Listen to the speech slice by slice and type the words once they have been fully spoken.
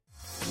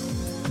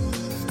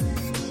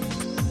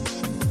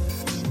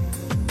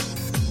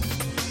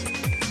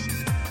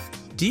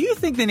Do you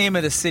think the name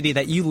of the city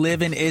that you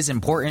live in is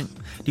important?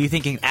 Do you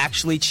think it can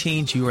actually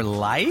change your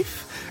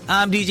life?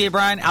 I'm DJ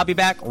Brian. I'll be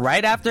back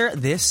right after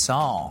this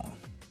song.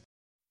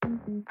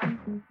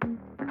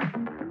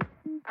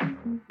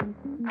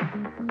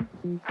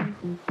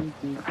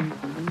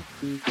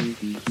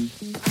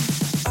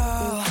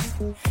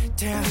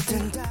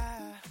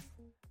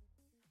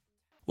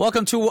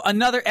 Welcome to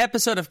another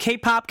episode of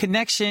K-Pop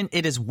Connection.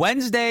 It is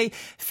Wednesday,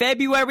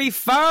 February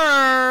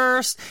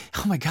 1st.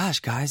 Oh my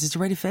gosh, guys, it's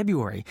already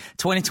February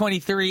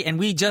 2023, and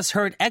we just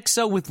heard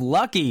EXO with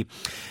Lucky.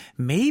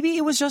 Maybe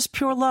it was just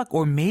pure luck,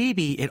 or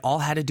maybe it all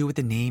had to do with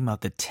the name of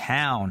the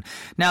town.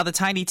 Now, the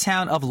tiny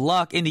town of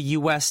Luck in the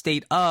U.S.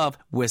 state of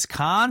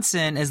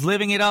Wisconsin is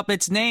living up to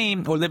its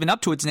name,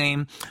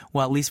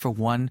 well, at least for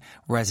one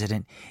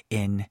resident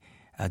in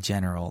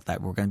general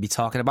that we're going to be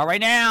talking about right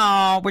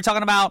now. We're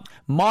talking about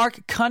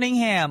Mark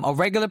Cunningham, a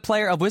regular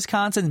player of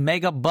Wisconsin's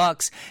Mega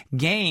Bucks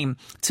game,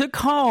 took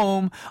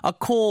home a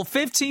cool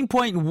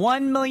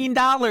 $15.1 million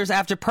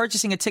after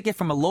purchasing a ticket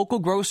from a local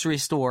grocery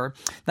store.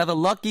 Now, the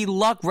Lucky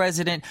Luck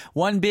resident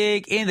won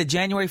big in the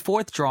January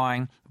 4th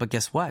drawing, but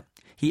guess what?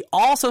 He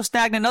also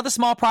snagged another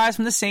small prize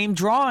from the same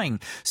drawing.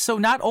 So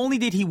not only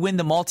did he win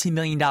the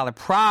multi-million-dollar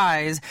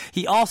prize,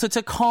 he also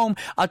took home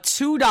a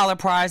 $2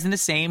 prize in the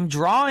same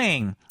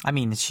drawing. I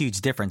mean, it's a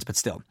huge difference, but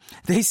still.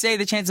 They say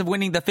the chance of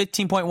winning the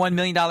 $15.1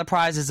 million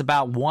prize is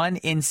about 1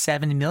 in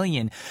 7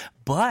 million.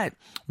 But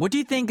what do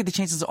you think the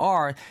chances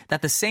are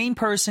that the same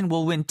person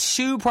will win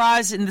 2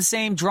 prizes in the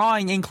same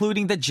drawing,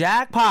 including the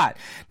jackpot?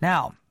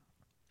 Now,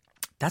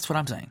 that's what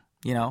I'm saying,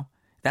 you know?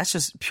 That's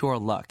just pure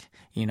luck.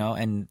 You know,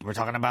 and we're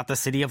talking about the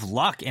city of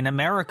Luck in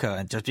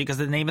America, just because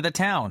of the name of the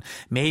town.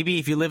 Maybe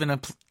if you live in a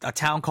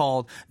town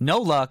called No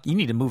Luck, you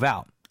need to move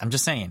out. I'm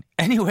just saying.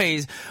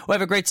 Anyways, we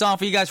have a great song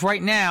for you guys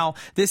right now.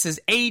 This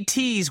is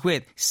ATEEZ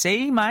with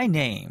Say My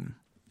Name.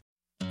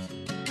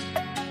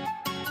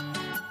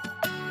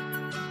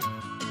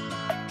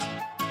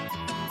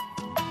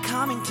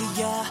 Coming to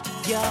ya,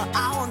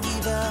 I won't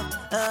give up.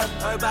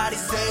 Everybody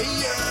say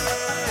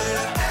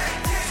yeah.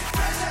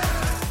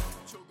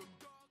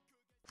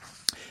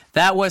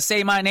 That was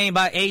Say My Name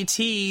by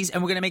ATEEZ,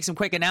 and we're going to make some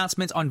quick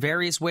announcements on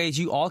various ways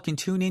you all can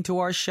tune into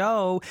our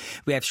show.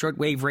 We have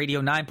shortwave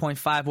radio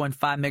 9.515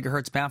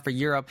 megahertz bound for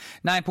Europe,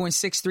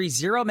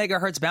 9.630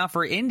 megahertz bound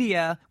for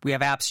India. We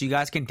have apps you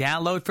guys can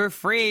download for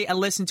free and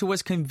listen to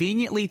us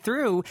conveniently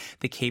through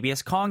the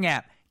KBS Kong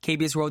app,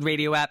 KBS World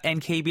Radio app,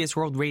 and KBS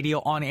World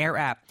Radio On Air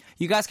app.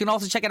 You guys can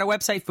also check out our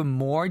website for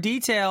more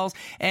details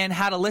and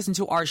how to listen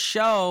to our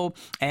show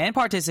and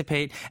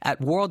participate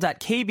at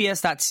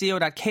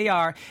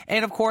world.kbs.co.kr,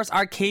 and of course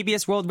our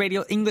KBS World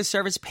Radio English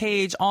Service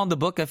page on the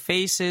Book of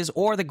Faces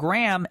or the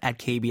gram at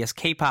KBS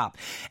K-Pop.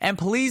 And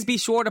please be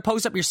sure to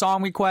post up your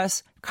song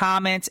requests,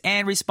 comments,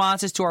 and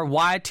responses to our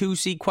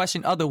Y2C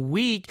question of the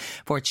week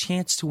for a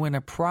chance to win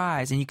a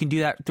prize. And you can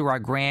do that through our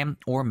gram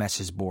or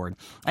message board.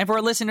 And for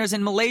our listeners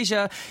in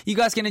Malaysia, you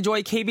guys can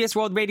enjoy KBS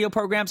World Radio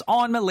programs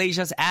on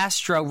Malaysia's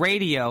Astro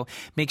Radio.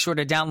 Make sure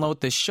to download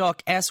the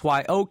Syok,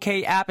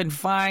 SYOK app and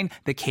find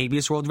the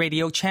KBS World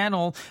Radio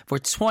channel for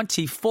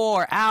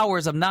 24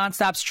 hours of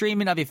nonstop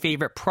streaming of your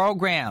favorite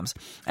programs.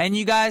 And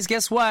you guys,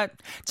 guess what?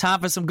 Time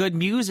for some good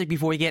music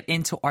before we get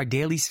into our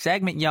daily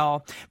segment,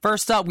 y'all.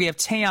 First up, we have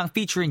Taeyang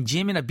featuring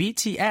Jimin of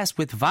BTS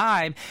with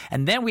Vibe,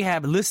 and then we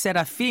have Le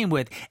Sserafim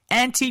with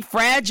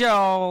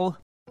Anti-Fragile.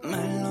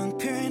 말론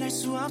표현할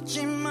수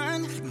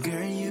없지만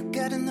Girl you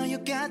gotta know you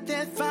got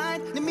that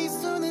fight 내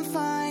미소는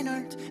fine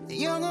art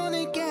내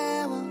영혼을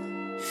깨워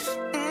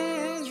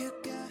You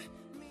got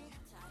me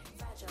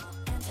Anti-fragile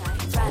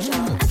Anti-fragile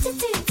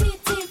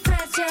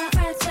Anti-fragile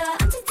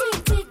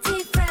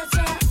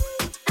Anti-fragile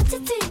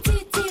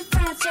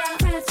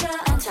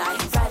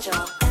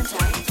Anti-fragile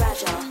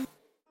Anti-fragile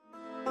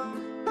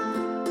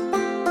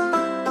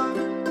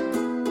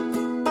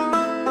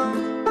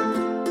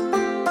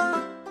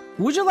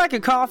Would you like a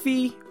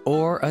coffee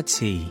or a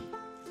tea?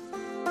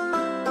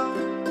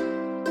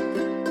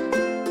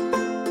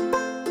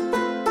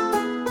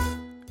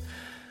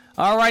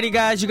 Alrighty,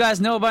 guys, you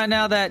guys know by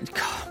now that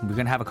we're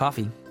going to have a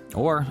coffee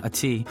or a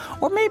tea.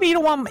 Or maybe you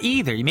don't want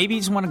either. Maybe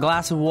you just want a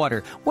glass of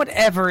water.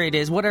 Whatever it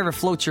is, whatever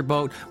floats your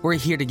boat, we're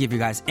here to give you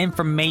guys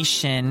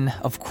information,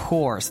 of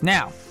course.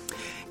 Now,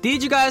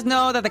 did you guys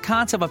know that the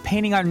concept of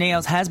painting our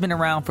nails has been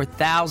around for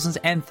thousands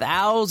and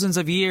thousands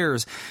of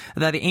years?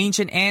 That the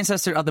ancient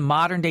ancestor of the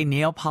modern-day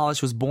nail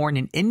polish was born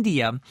in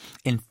India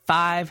in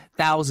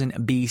 5000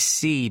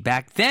 BC.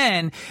 Back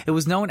then, it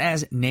was known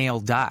as nail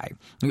dye.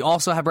 We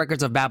also have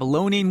records of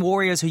Babylonian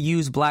warriors who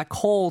used black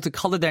coal to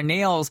color their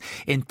nails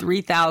in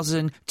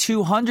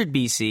 3200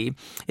 BC.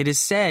 It is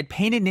said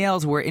painted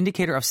nails were an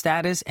indicator of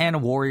status and a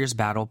warrior's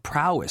battle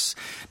prowess.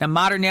 Now,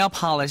 modern nail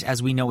polish,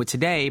 as we know it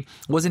today,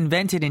 was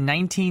invented in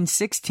 1916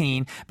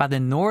 by the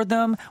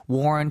Northam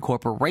Warren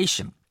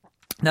Corporation.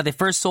 Now, they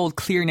first sold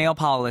clear nail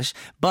polish,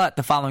 but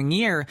the following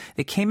year,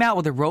 they came out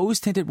with a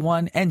rose-tinted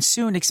one and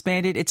soon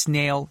expanded its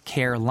nail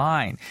care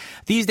line.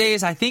 These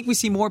days, I think we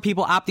see more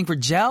people opting for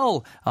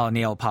gel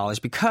nail polish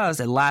because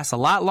it lasts a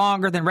lot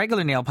longer than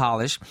regular nail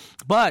polish.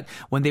 But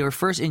when they were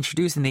first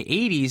introduced in the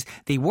 80s,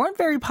 they weren't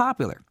very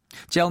popular.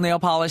 Gel nail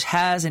polish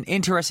has an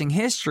interesting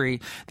history.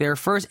 They were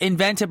first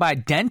invented by a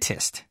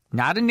dentist.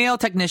 Not a nail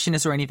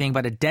technicianist or anything,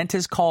 but a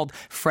dentist called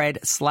Fred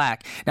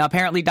Slack. Now,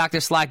 apparently, Dr.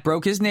 Slack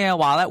broke his nail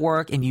while at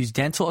work and used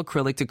dental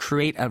acrylic to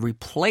create a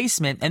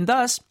replacement, and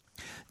thus,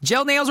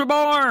 gel nails were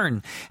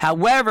born.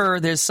 However,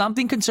 there's some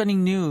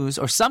concerning news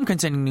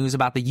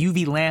about the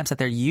UV lamps that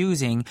they're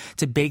using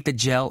to bake the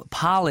gel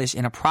polish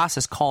in a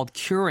process called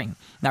curing.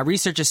 Now,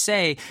 researchers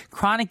say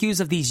chronic use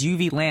of these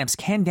UV lamps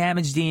can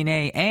damage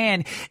DNA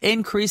and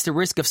increase the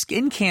risk of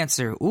skin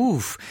cancer.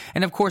 Oof.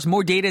 And of course,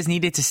 more data is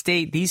needed to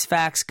state these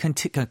facts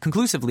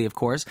conclusively, of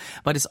course,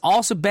 but it's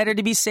also better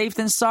to be safe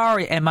than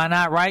sorry. Am I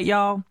not right,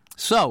 y'all?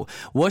 So,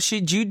 what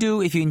should you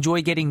do if you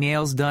enjoy getting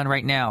nails done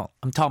right now?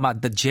 I'm talking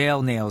about the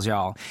gel nails,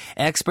 y'all.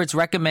 Experts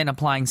recommend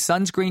applying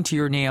sunscreen to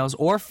your nails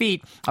or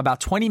feet about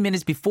 20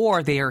 minutes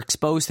before they are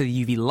exposed to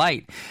the UV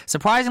light.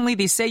 Surprisingly,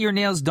 they say your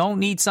nails don't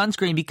need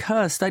sunscreen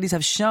because studies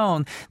have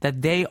shown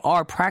that they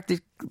are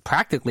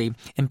practically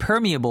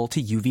impermeable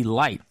to UV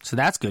light. So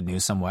that's good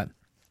news somewhat.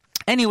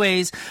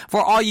 Anyways,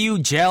 for all you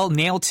gel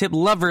nail tip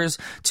lovers,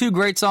 2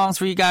 great songs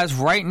for you guys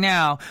right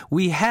now.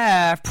 We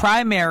have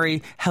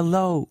Primary,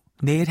 Hello.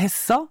 내일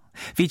했어?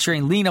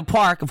 Featuring Lena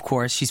Park, of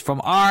course. She's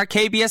from our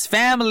KBS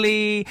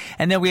family.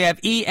 And then we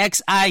have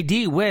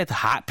EXID with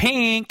Hot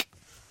Pink.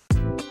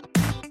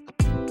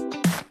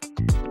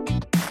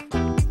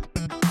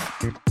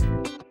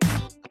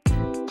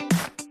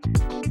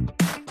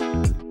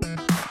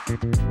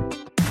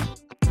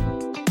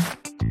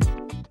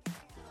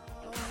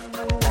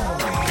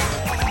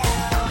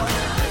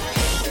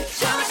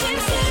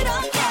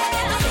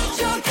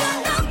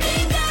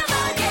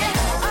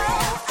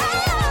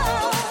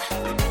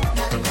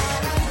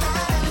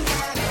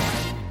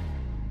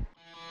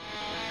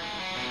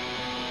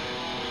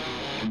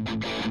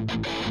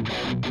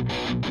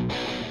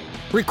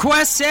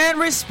 Requests and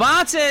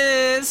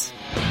responses.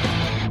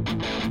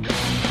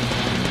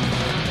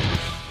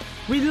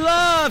 We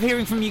love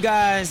hearing from you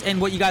guys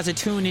and what you guys are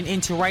tuning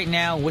into right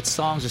now. What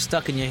songs are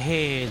stuck in your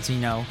heads, you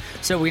know.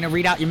 So we're going to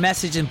read out your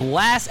message and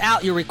blast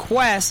out your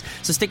requests.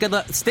 So stick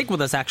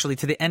with us, actually,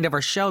 to the end of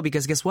our show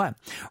because guess what?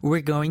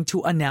 We're going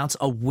to announce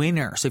a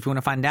winner. So if you want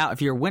to find out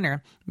if you're a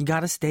winner, you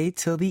got to stay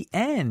till the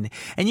end.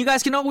 And you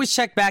guys can always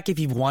check back if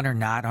you've won or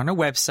not on our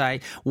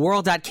website,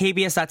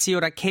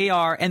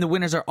 world.kbs.co.kr. And the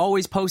winners are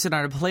always posted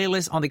on our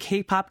playlist on the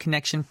K-Pop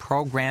Connection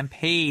program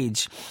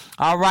page.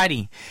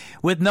 Alrighty.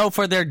 With no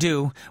further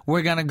ado,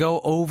 we're going to go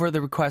over the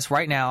request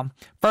right now.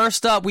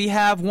 First up, we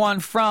have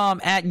one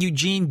from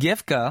 @Eugene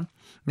Gifka.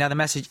 Now the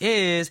message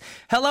is,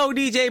 hello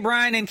DJ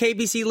Brian and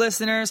KBC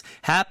listeners.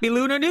 Happy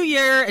Lunar New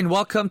Year and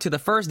welcome to the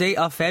first day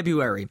of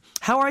February.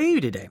 How are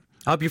you today?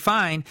 I hope you're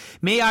fine.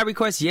 May I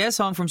request Yes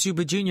song from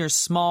Super Junior's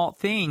Small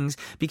Things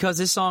because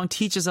this song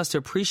teaches us to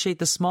appreciate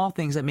the small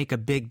things that make a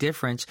big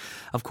difference,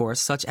 of course,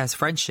 such as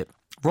friendship,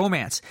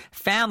 romance,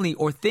 family,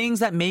 or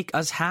things that make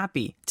us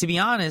happy. To be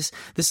honest,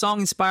 this song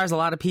inspires a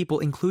lot of people,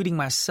 including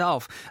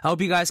myself. I hope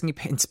you guys can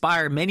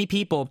inspire many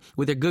people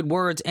with their good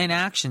words and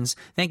actions.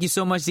 Thank you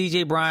so much,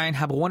 DJ Brian.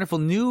 Have a wonderful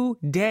new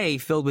day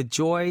filled with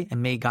joy,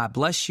 and may God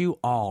bless you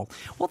all.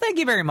 Well, thank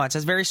you very much.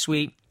 That's very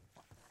sweet.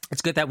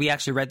 It's good that we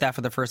actually read that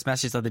for the first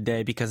message of the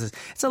day because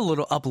it's a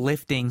little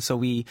uplifting. So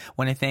we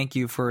want to thank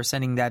you for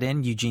sending that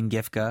in, Eugene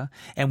Gifka.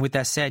 And with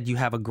that said, you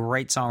have a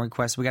great song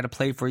request. We got to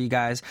play for you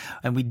guys.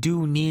 And we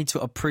do need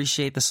to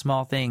appreciate the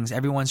small things.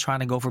 Everyone's trying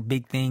to go for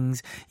big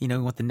things, you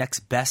know, with the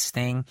next best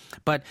thing.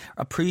 But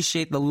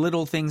appreciate the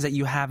little things that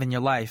you have in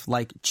your life,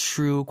 like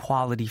true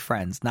quality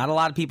friends. Not a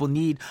lot of people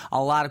need a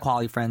lot of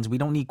quality friends. We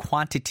don't need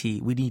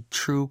quantity. We need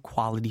true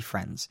quality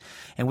friends.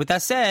 And with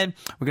that said,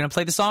 we're going to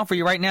play the song for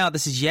you right now.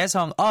 This is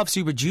Yesung of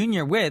Super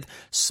Junior with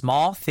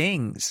Small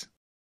Things.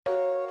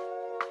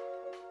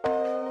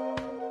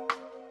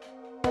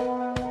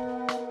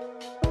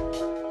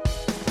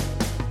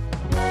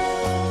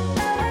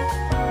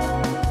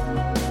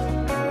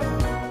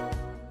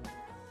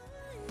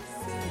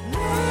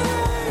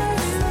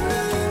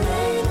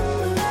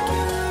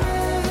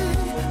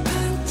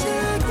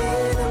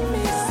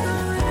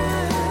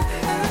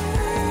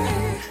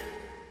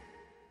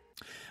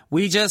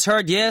 We just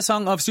heard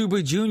Yesung of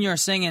Super Junior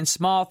singing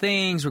Small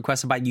Things,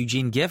 requested by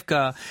Eugene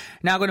Gifka.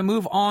 Now, I'm going to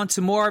move on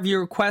to more of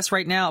your requests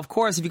right now. Of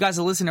course, if you guys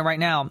are listening right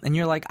now and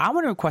you're like, I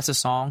want to request a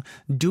song,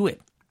 do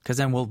it. Because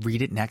then we'll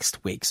read it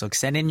next week. So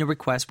send in your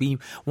request. We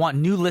want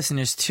new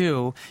listeners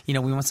too. You know,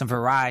 we want some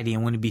variety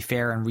and want to be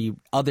fair and read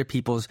other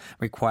people's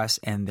requests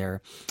and their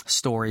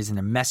stories and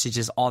their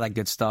messages, all that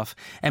good stuff.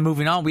 And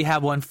moving on, we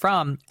have one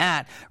from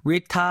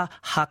 @Rita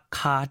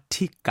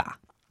Hakatika.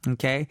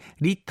 Okay,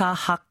 Rita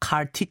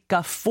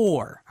Hakartika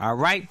 4. All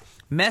right.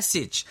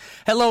 message.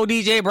 Hello,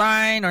 DJ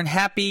Brian, and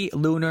happy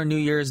Lunar New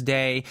Year's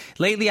Day.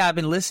 Lately, I've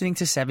been listening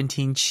to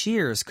 17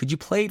 Cheers. Could you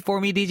play it for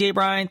me, DJ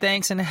Brian?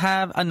 Thanks, and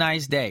have a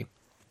nice day.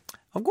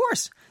 Of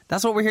course.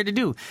 That's what we're here to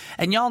do.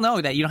 And y'all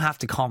know that you don't have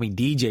to call me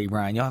DJ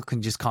Brian. Y'all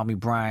can just call me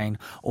Brian,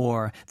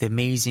 or the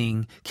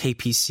amazing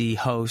KPC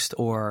host,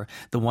 or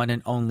the one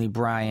and only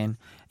Brian.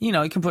 You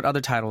know, you can put other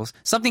titles.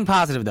 Something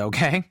positive, though,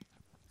 okay?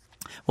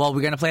 Well,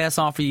 we're going to play that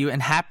song for you. And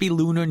happy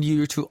Lunar New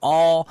Year to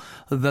all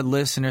the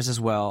listeners as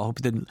well. I hope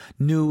the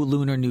new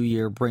Lunar New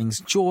Year brings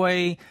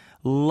joy,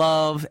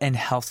 love, and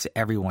health to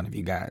every one of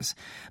you guys.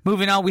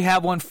 Moving on, we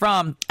have one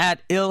from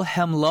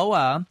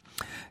 @Ilhemloa.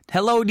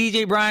 Hello,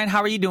 DJ Brian.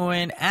 How are you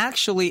doing?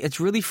 Actually, it's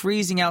really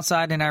freezing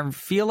outside, and I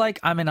feel like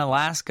I'm in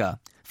Alaska.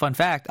 Fun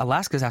fact,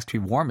 Alaska is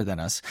actually warmer than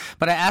us.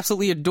 But I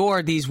absolutely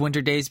adore these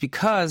winter days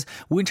because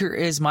winter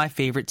is my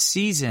favorite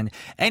season.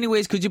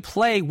 Anyways, could you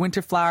play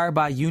Winter Flower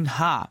by Yoon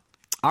Ha?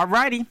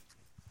 Alrighty.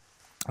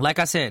 Like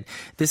I said,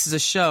 this is a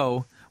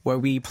show where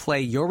we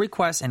play your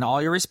requests and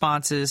all your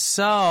responses.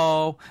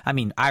 I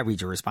read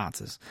your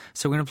responses.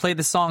 So we're going to play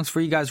the songs for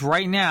you guys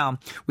right now.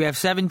 We have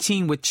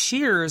 17 with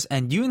Cheers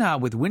and Yoonha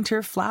with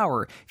Winter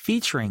Flower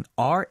featuring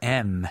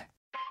RM.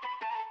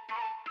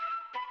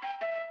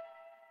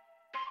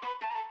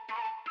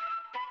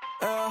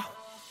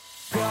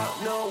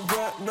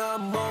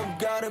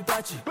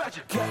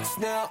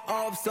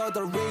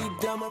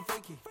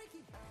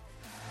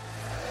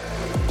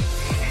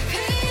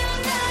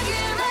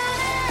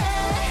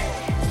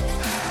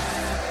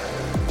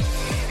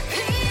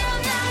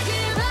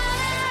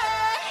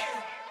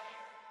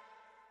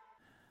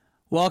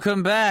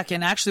 Welcome back.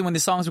 And actually, when the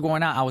songs were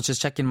going out, I was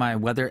just checking my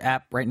weather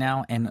app right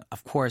now. And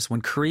of course, when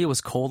Korea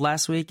was cold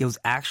last week, it was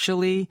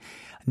actually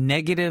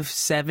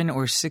 -7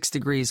 or 6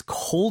 degrees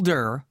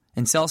colder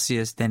in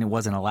Celsius than it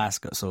was in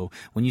Alaska. So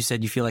when you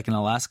said you feel like in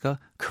Alaska,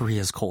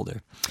 Korea's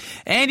colder.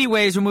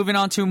 Anyways, we're moving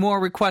on to more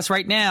requests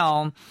right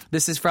now.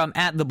 This is from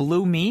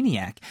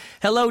 @TheBlueManiac.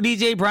 Hello,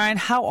 DJ Brian.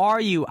 How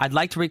are you? I'd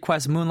like to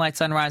request Moonlight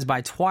Sunrise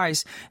by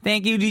Twice.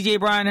 Thank you, DJ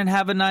Brian, and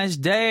have a nice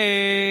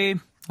day.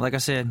 Like I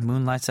said,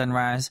 Moonlight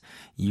Sunrise,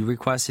 you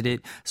requested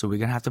it, so we're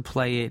going to have to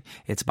play it.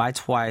 It's by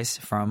Twice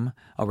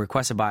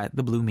requested by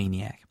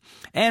 @TheBlueManiac.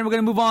 And we're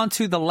going to move on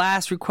to the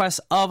last request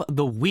of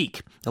the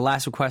week. The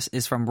last request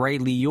is from Ray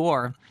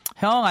Lior.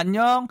 형,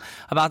 안녕.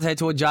 About to head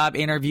to a job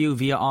interview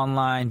via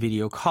online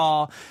video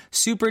call.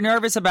 Super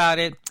nervous about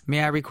it.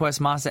 May I request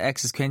Monsta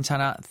X's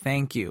괜찮아?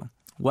 Thank you.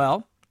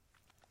 Well,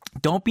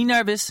 don't be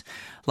nervous.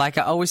 Like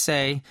I always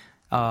say,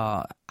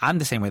 I'm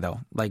the same way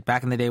though. Like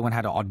back in the day when I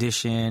had to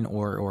audition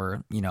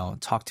or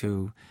talk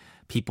to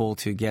people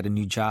to get a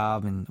new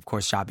job, and of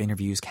course job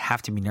interviews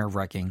have to be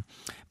nerve-wracking.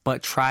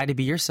 But try to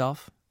be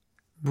yourself.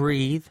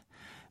 Breathe.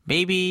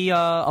 Maybe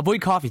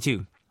avoid coffee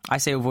too. I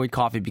say avoid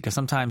coffee because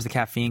sometimes the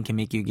caffeine can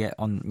make you get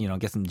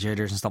some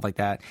jitters and stuff like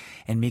that,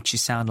 and makes you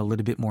sound a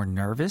little bit more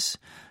nervous.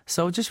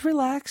 So just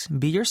relax,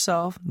 be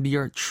yourself, be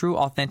your true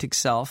authentic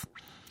self,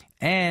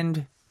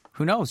 and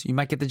who knows, you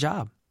might get the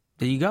job.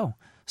 There you go.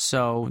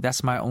 So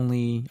that's my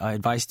only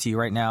advice to you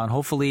right now. And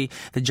hopefully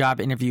the job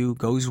interview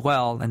goes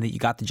well and that you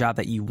got the job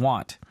that you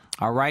want.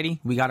 Alrighty,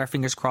 we got our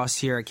fingers crossed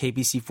here at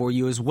KPC for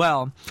you as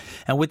well.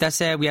 And with that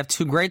said, we have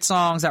 2 great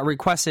songs that were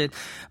requested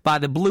by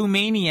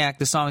 @TheBlueManiac.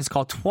 The song is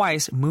called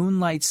Twice,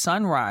 Moonlight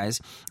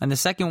Sunrise. And the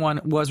second one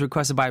was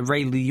requested by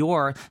Ray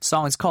Lior. The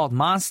song is called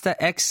Monsta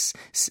X.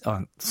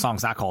 The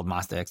song's not called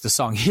Monsta X. The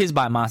song is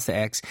by Monsta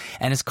X.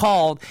 And it's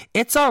called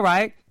It's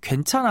Alright,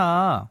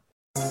 괜찮아.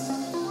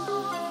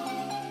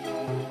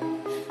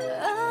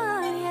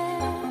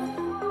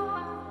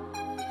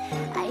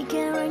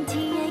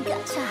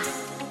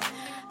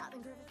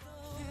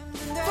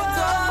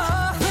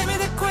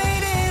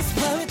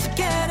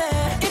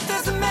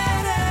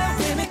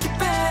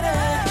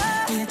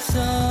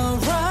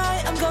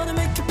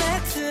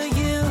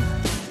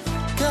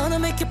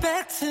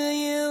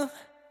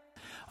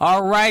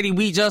 Alrighty,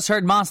 we just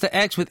heard Monsta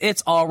X with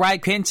It's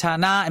Alright,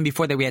 괜찮아, and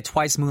before that we had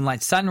Twice,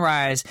 Moonlight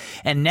Sunrise.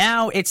 And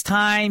now it's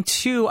time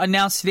to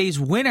announce today's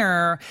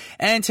winner.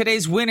 And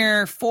today's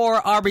winner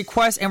for our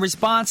requests and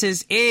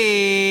responses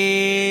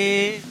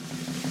is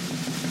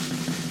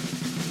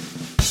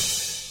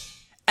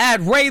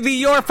 @Ray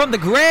Lior from the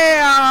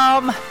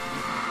Gram.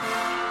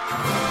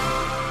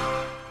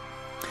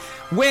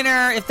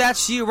 Winner, if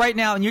that's you right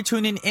now and you're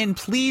tuning in,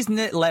 please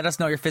let us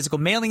know your physical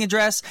mailing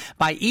address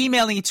by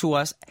emailing it to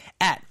us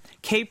at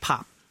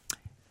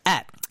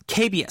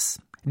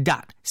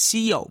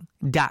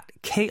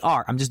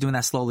kpop@kbs.co.kr. I'm just doing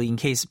that slowly in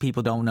case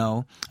people don't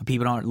know.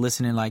 People aren't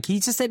listening like, he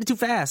just said it too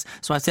fast.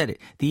 So I said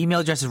it. The email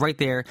address is right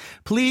there.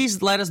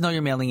 Please let us know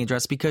your mailing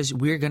address because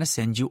we're going to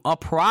send you a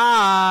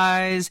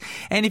prize.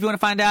 And if you want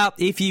to find out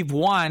if you've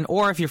won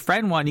or if your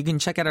friend won, you can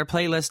check out our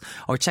playlist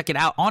or check it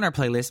out on our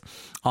playlist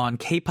on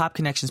K-Pop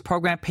Connections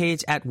program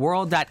page at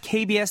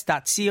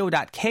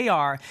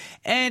world.kbs.co.kr.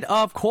 And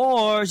of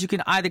course, you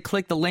can either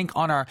click the link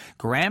on our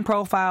Gram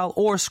profile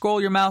or scroll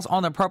your mouse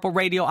on the purple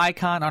radio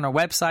icon on our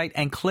website website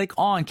and click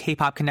on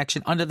K-Pop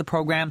Connection under the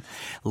program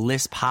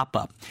list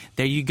pop-up.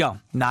 There you go.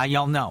 Now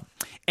y'all know.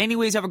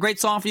 Anyways, I have a great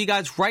song for you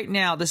guys right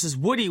now. This is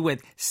Woody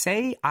with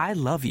Say I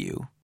Love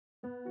You.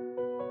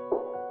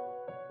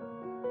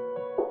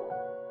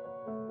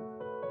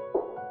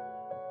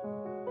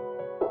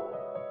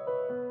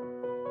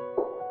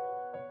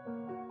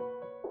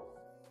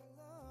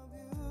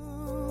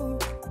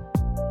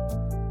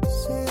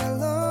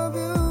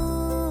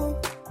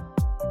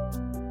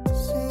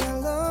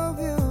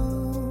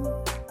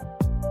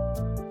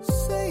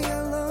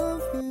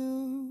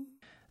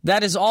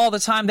 That is all the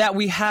time that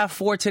we have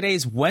for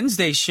today's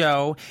Wednesday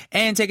show.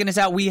 And taking us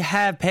out, we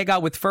have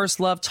Pega with First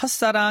Love,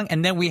 첫사랑,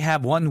 and then we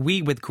have One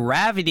We with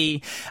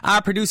Gravity.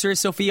 Our producer is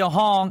Sophia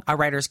Hong. Our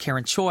writer is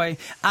Karen Choi.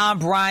 I'm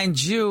Brian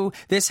Ju.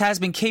 This has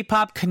been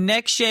K-Pop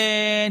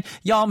Connection.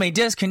 Y'all may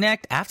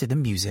disconnect after the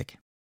music.